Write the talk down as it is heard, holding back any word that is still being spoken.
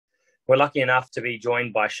we're lucky enough to be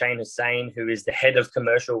joined by Shane Hussein, who is the head of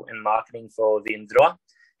commercial and marketing for the Drua.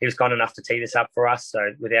 He was kind enough to tee this up for us.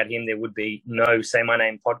 So without him, there would be no Say My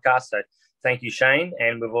Name podcast. So thank you, Shane.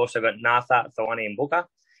 And we've also got Naca Cawanibuka.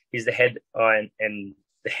 He's the head and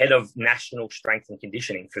the head of national strength and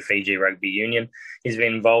conditioning for Fiji Rugby Union. He's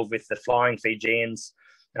been involved with the Flying Fijians,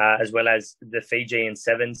 as well as the Fijian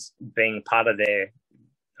Sevens, being part of their,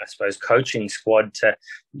 I suppose, coaching squad to,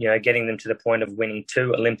 getting them to the point of winning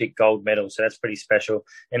 2 Olympic gold medals. So that's pretty special.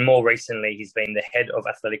 And more recently, he's been the head of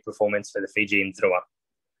athletic performance for the Fijian Drua.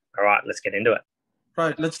 All right, let's get into it.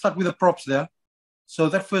 Right, let's start with the props there. So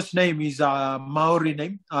that first name is a Maori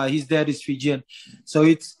name. His dad is Fijian. So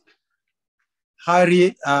it's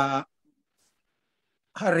Haereiti.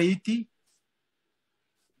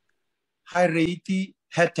 Haereiti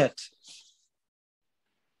Hetet.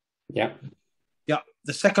 Yeah. Yeah.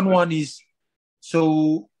 The second one is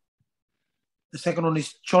Jone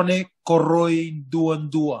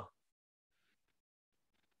Koroiduadua.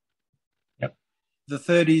 Yep. The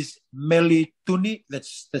third is Meli Tuni.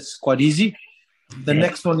 That's quite easy. The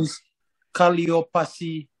next one is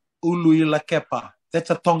Kaliopasi Uluilakepa. That's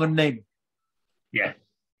a Tongan name. Yeah.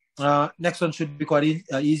 Next one should be quite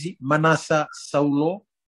easy. Manasa Saulo.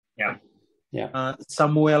 Yeah. Yeah.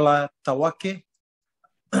 Samuela Tawake.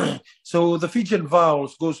 So the Fijian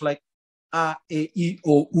vowels goes like A, E, I,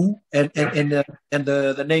 O, U, and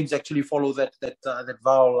the names actually follow that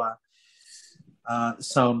vowel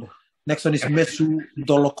sound. Next one is Mesu,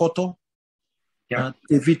 Dolokoto. Yeah.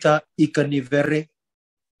 Tevita, Ikanivere.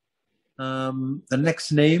 The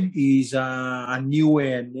next name is a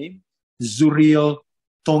newer name, Zuriel,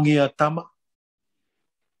 Togiatama.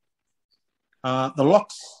 The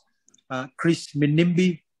locks, Chris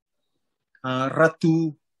Minimbi,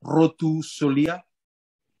 Ratu, Rotuisolia,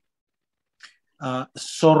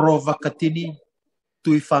 Sorovakatini,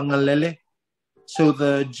 Tuifagalele. So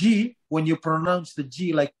the G, when you pronounce the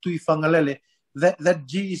G like Tuifagalele, that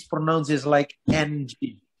G is pronounced as like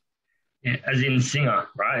NG. Yeah, as in singer,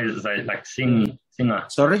 right? It's like singer.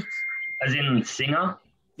 Sorry? As in singer?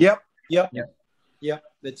 Yep.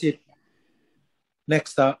 That's it.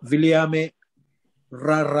 Next, Viliame,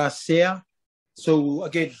 Rarasea. So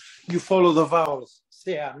again, you follow the vowels.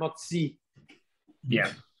 Sea, not C.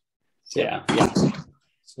 Yeah. Yeah.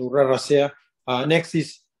 So Rarasea. Next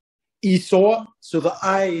is Isoa. So the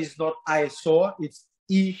I is not Isoa, it's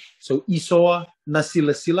I. So Isoa,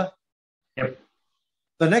 Nasilasila. Yep.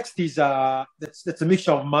 The next is that's a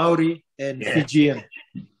mixture of Maori and Fijian.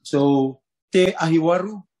 So Te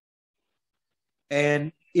Ahiwaru.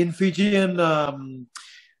 And in Fijian,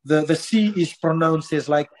 the C is pronounced as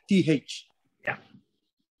like TH. Yeah.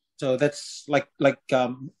 So that's like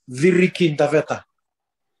Viriki Tevita.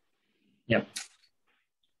 Yep.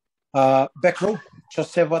 Back row,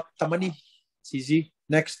 Joseva Tamani. It's easy.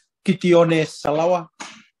 Next, Kitione Salawa.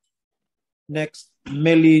 Next,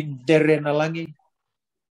 Meli Dere Nalangi.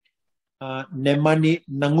 Nemani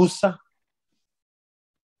Nangusa.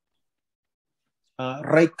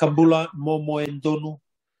 Rai Kambula Momo Endonu.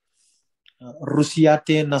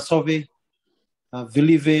 Rusiate Nasove.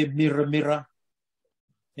 Vilive Mira.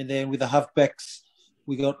 And then with the halfbacks,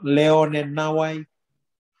 we got Leon and Nawai.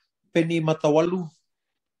 Penny Matawalu.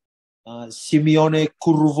 Simeone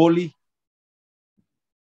Kuruvoli.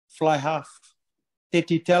 Fly half.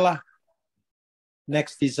 Teti Tela.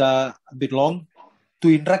 Next is a bit long.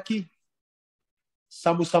 Tuidraki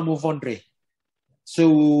Samusamuvodre.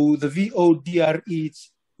 So the VODRE,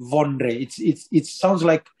 it's Vondre. It sounds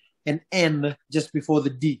like an N just before the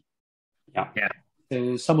D. Yeah.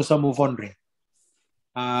 So Samusamuvodre.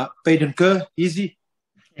 Baden Kerr, easy.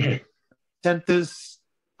 Centers,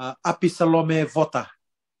 Apisalome Vota.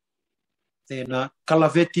 Then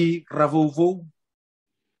Kalaveti Ravovo.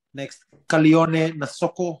 Next, Kalione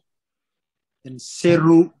Nasoko. And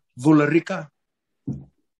Seru Vularica.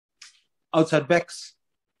 Outside backs,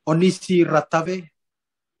 Onisi Ratave.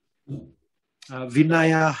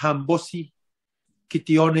 Vinaya Hambosi.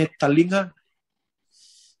 Kitione Talinga.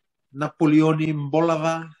 Napoleone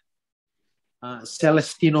Mbolava.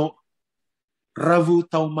 Celestino Ravu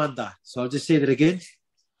Taumanda. So I'll just say that again.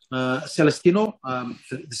 Celestino,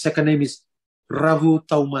 the second name is Ravu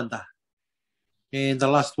Taumanda. And the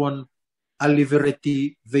last one,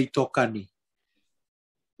 Alivereti Veitokani.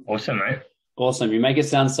 Awesome, mate. Awesome. You make it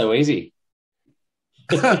sound so easy.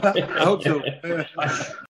 I hope so.